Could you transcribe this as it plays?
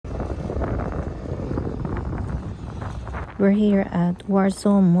We're here at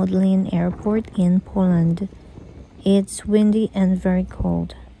Warsaw Modlin Airport in Poland. It's windy and very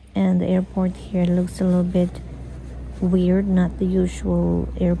cold, and the airport here looks a little bit weird, not the usual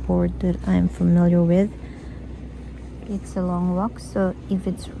airport that I'm familiar with. It's a long walk, so if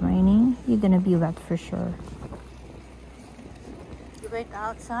it's raining, you're gonna be wet for sure. You wait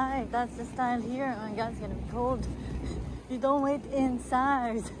outside, that's the style here. Oh my god, it's gonna be cold. You don't wait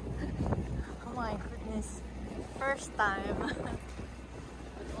inside. Oh my goodness. First time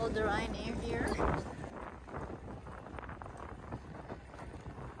with all the rain here.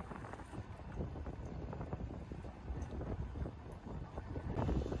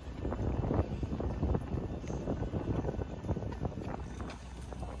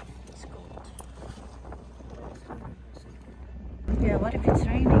 It's cold. Yeah, what if it's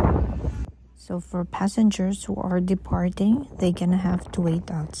raining? So for passengers who are departing, they're gonna have to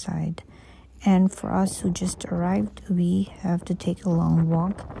wait outside. And for us who just arrived, we have to take a long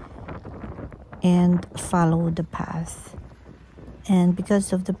walk and follow the path. And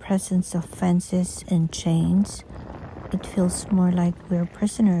because of the presence of fences and chains, it feels more like we're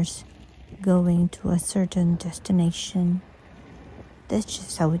prisoners going to a certain destination. That's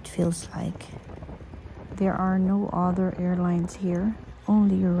just how it feels like. There are no other airlines here,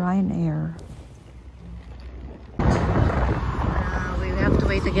 only Ryanair. We have to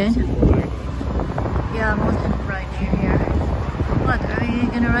wait again. Yeah, most of them right near here. What, are you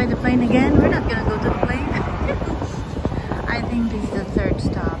gonna ride the plane again? We're not gonna go to the plane. I think this is the third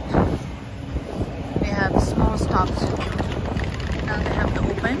stop. They have small stops. Now they have to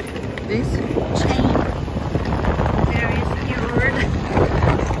open this chain. Very secured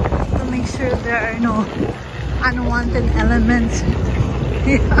to make sure there are no unwanted elements.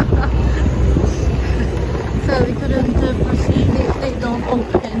 So we couldn't proceed if they don't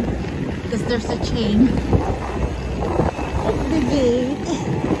open. Because there's a chain. The gate.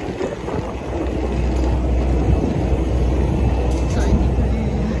 So I think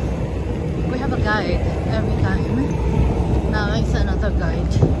we have a guide every time. Now it's another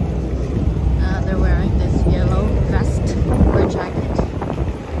guide. They're wearing this yellow vest or jacket.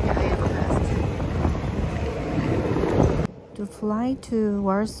 Yeah, yellow vest. To fly to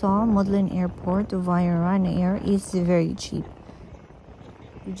Warsaw Modlin Airport via Ryanair is very cheap.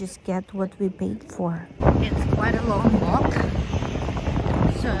 We just get what we paid for. It's quite a long walk.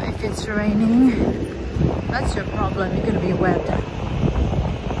 So if it's raining, that's your problem. You're gonna be wet.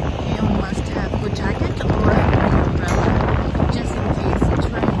 You must have a good jacket or an umbrella just in case it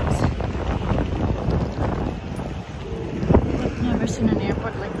rains. I've never seen an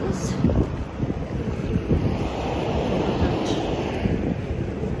airport like this.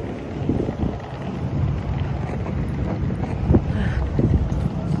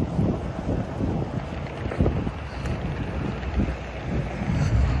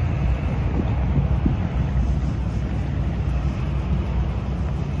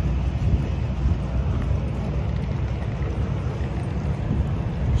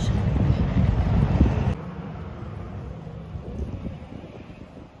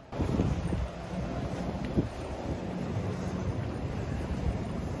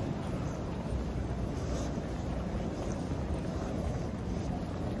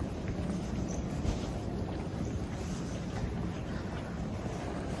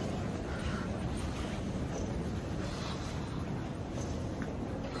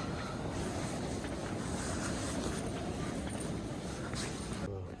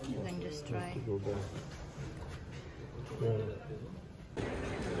 Try.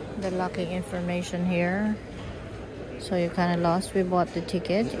 The locking information here. So you're kind of lost. We bought the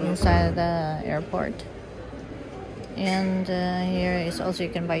ticket inside the airport. And here is also you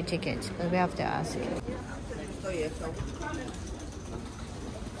can buy tickets, but we have to ask.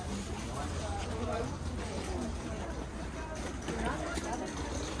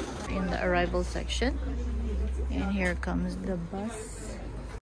 In the arrival section. And here comes the bus.